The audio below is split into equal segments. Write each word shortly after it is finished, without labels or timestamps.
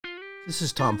This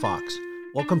is Tom Fox.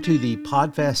 Welcome to the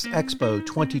Podfest Expo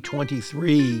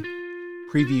 2023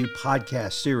 preview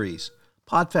podcast series.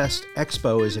 Podfest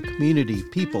Expo is a community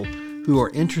of people who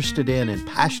are interested in and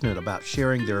passionate about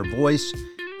sharing their voice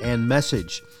and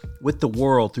message with the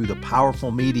world through the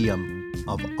powerful medium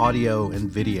of audio and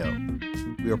video.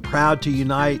 We are proud to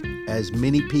unite as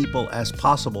many people as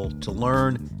possible to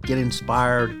learn, get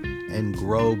inspired, and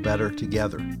grow better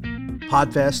together.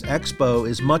 Podfest Expo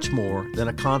is much more than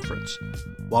a conference.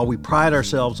 While we pride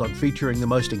ourselves on featuring the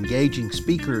most engaging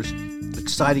speakers,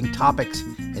 exciting topics,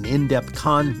 and in-depth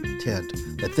content,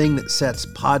 the thing that sets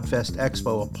Podfest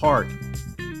Expo apart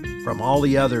from all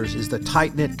the others is the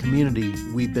tight-knit community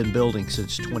we've been building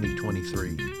since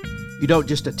 2023. You don't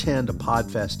just attend a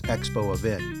Podfest Expo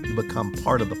event, you become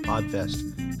part of the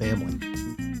Podfest family.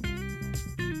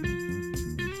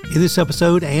 In this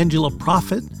episode, Angela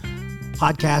Proffitt,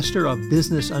 podcaster of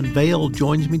Business Unveiled,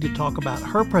 joins me to talk about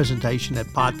her presentation at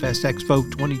Podfest Expo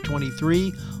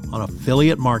 2023 on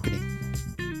affiliate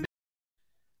marketing.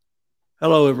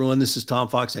 Hello, everyone. This is Tom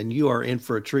Fox, and you are in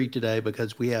for a treat today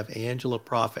because we have Angela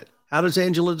Proffitt. How does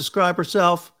Angela describe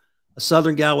herself? A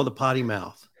Southern gal with a potty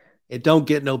mouth. It don't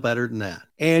get no better than that.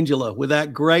 Angela, with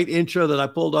that great intro that I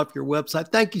pulled off your website,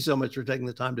 thank you so much for taking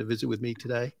the time to visit with me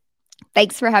today.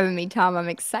 Thanks for having me, Tom. I'm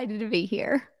excited to be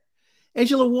here.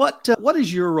 Angela, what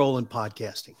is your role in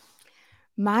podcasting?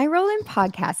 My role in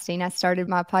podcasting, I started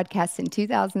my podcast in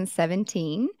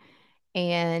 2017,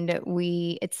 and it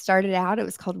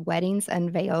was called Weddings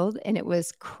Unveiled, and it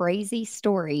was crazy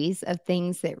stories of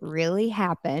things that really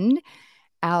happened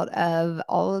out of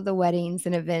all of the weddings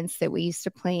and events that we used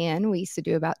to plan. We used to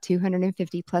do about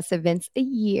 250 plus events a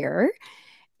year.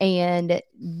 And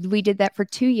we did that for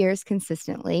 2 years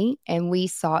consistently. And we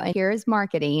saw, and here is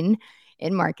marketing.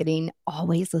 In marketing,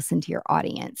 always listen to your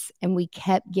audience. And we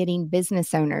kept getting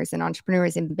business owners and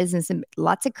entrepreneurs in business and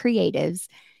lots of creatives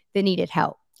that needed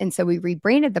help. And so we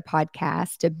rebranded the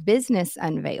podcast to Business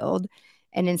Unveiled.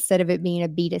 And instead of it being a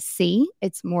B2C,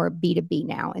 it's more B2B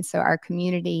now. And so our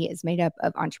community is made up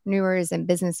of entrepreneurs and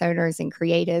business owners and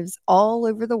creatives all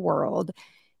over the world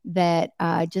that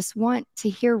just want to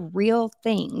hear real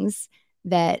things.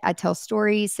 That I tell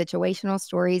stories, situational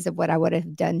stories of what I would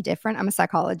have done different. I'm a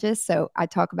psychologist, so I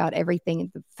talk about everything.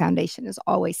 The foundation is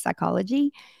always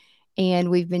psychology.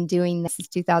 And we've been doing this since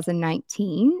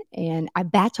 2019. And I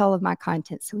batch all of my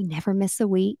content, so we never miss a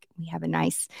week. We have a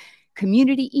nice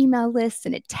community email list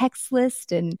and a text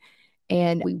list. And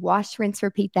we wash, rinse,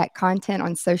 repeat that content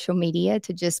on social media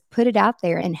to just put it out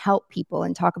there and help people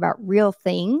and talk about real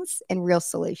things and real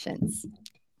solutions.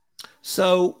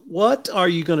 So what are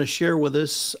you going to share with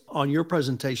us on your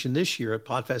presentation this year at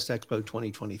Podfest Expo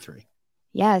 2023?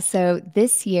 Yeah, so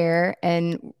this year,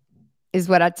 and is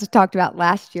what I just talked about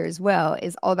last year as well,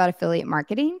 is all about affiliate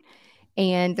marketing.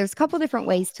 And there's a couple different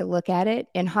ways to look at it.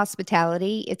 In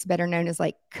hospitality, it's better known as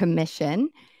like commission.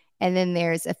 And then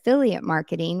there's affiliate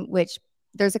marketing, which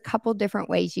there's a couple different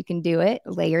ways you can do it,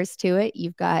 layers to it.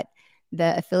 You've got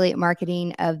the affiliate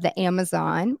marketing of the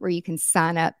Amazon, where you can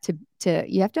sign up to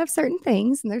you have to have certain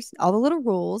things, and there's all the little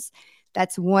rules.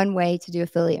 That's one way to do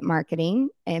affiliate marketing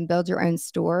and build your own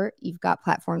store. You've got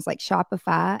platforms like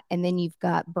Shopify, and then you've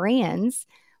got brands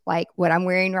like what I'm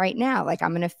wearing right now. Like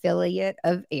I'm an affiliate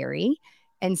of Aerie.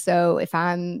 And so if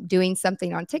I'm doing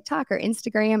something on TikTok or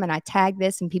Instagram and I tag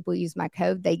this and people use my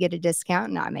code, they get a discount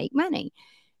and I make money.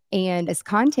 And as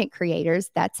content creators,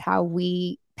 that's how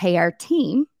we pay our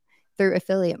team, through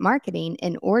affiliate marketing,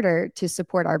 in order to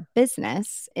support our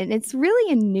business. And it's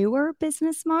really a newer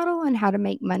business model on how to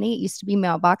make money. It used to be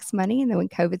mailbox money. And then when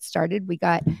COVID started, we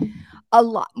got a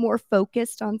lot more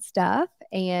focused on stuff.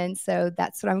 And so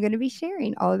that's what I'm going to be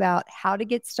sharing, all about how to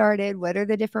get started. What are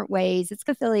the different ways? It's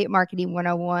affiliate marketing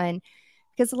 101,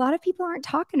 because a lot of people aren't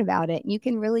talking about it. And you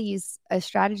can really use a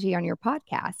strategy on your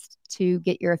podcast to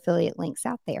get your affiliate links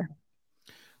out there.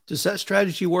 Does that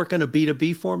strategy work in a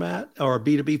B2B format or a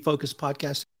B2B focused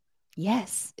podcast?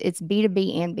 Yes, it's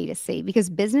B2B and B2C, because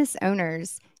business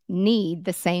owners need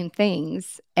the same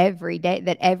things every day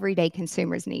that everyday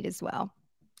consumers need as well.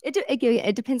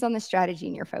 It depends on the strategy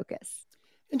and your focus.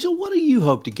 And so what do you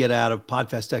hope to get out of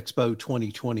Podfest Expo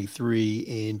 2023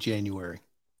 in January?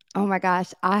 Oh my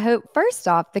gosh. I hope, first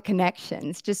off, the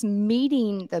connections, just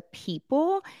meeting the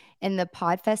people in the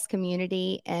Podfest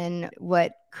community, and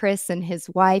what Chris and his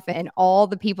wife and all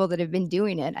the people that have been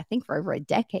doing it, I think for over a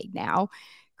decade now.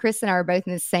 Chris and I are both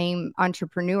in the same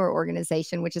entrepreneur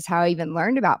organization, which is how I even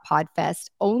learned about Podfest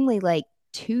only like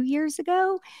 2 years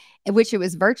ago, in which it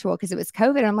was virtual because it was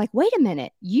COVID. And I'm like, wait a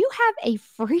minute, you have a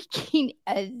freaking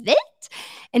event?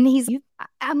 And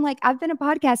I'm like, I've been a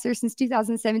podcaster since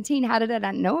 2017. How did I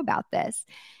not know about this?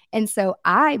 And so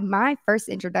my first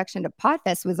introduction to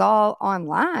Podfest was all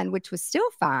online, which was still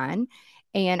fine.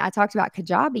 And I talked about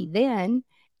Kajabi then,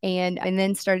 and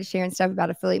then started sharing stuff about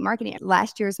affiliate marketing.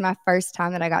 Last year was my first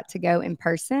time that I got to go in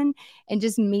person, and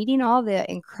just meeting all the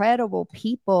incredible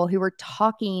people who were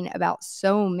talking about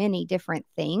so many different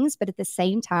things. But at the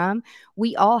same time,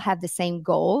 we all have the same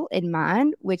goal in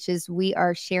mind, which is we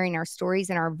are sharing our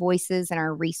stories and our voices and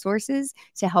our resources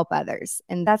to help others.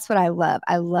 And that's what I love.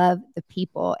 I love the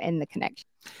people and the connection.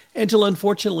 Angela,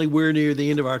 unfortunately, we're near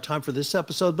the end of our time for this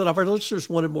episode, but if our listeners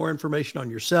wanted more information on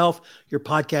yourself, your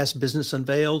podcast, Business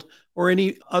Unveiled, or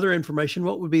any other information,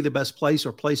 what would be the best place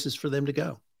or places for them to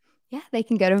go? Yeah, they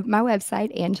can go to my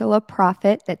website, Angela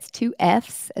Proffitt, that's 2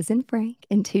 F's as in Frank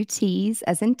and 2 T's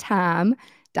as in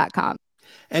time.com.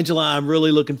 Angela, I'm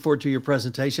really looking forward to your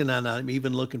presentation, and I'm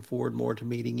even looking forward more to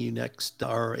meeting you next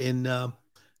or in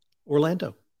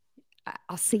Orlando.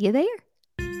 I'll see you there.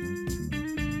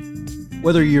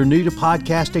 Whether you're new to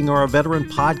podcasting or a veteran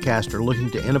podcaster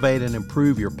looking to innovate and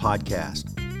improve your podcast,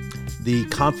 the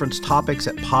conference topics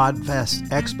at Podfest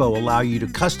Expo allow you to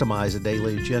customize a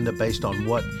daily agenda based on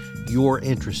what you're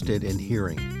interested in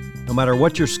hearing. No matter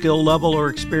what your skill level or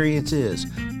experience is,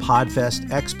 Podfest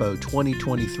Expo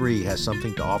 2023 has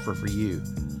something to offer for you.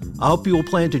 I hope you will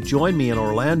plan to join me in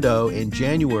Orlando in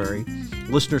January.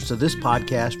 Listeners to this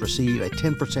podcast receive a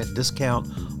 10% discount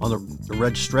on the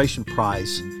registration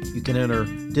price. You can enter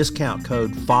discount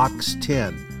code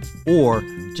FOX10 or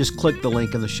just click the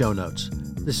link in the show notes.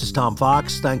 This is Tom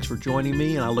Fox. Thanks for joining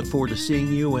me, and I look forward to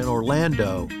seeing you in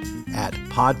Orlando at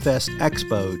Podfest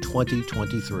Expo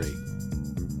 2023.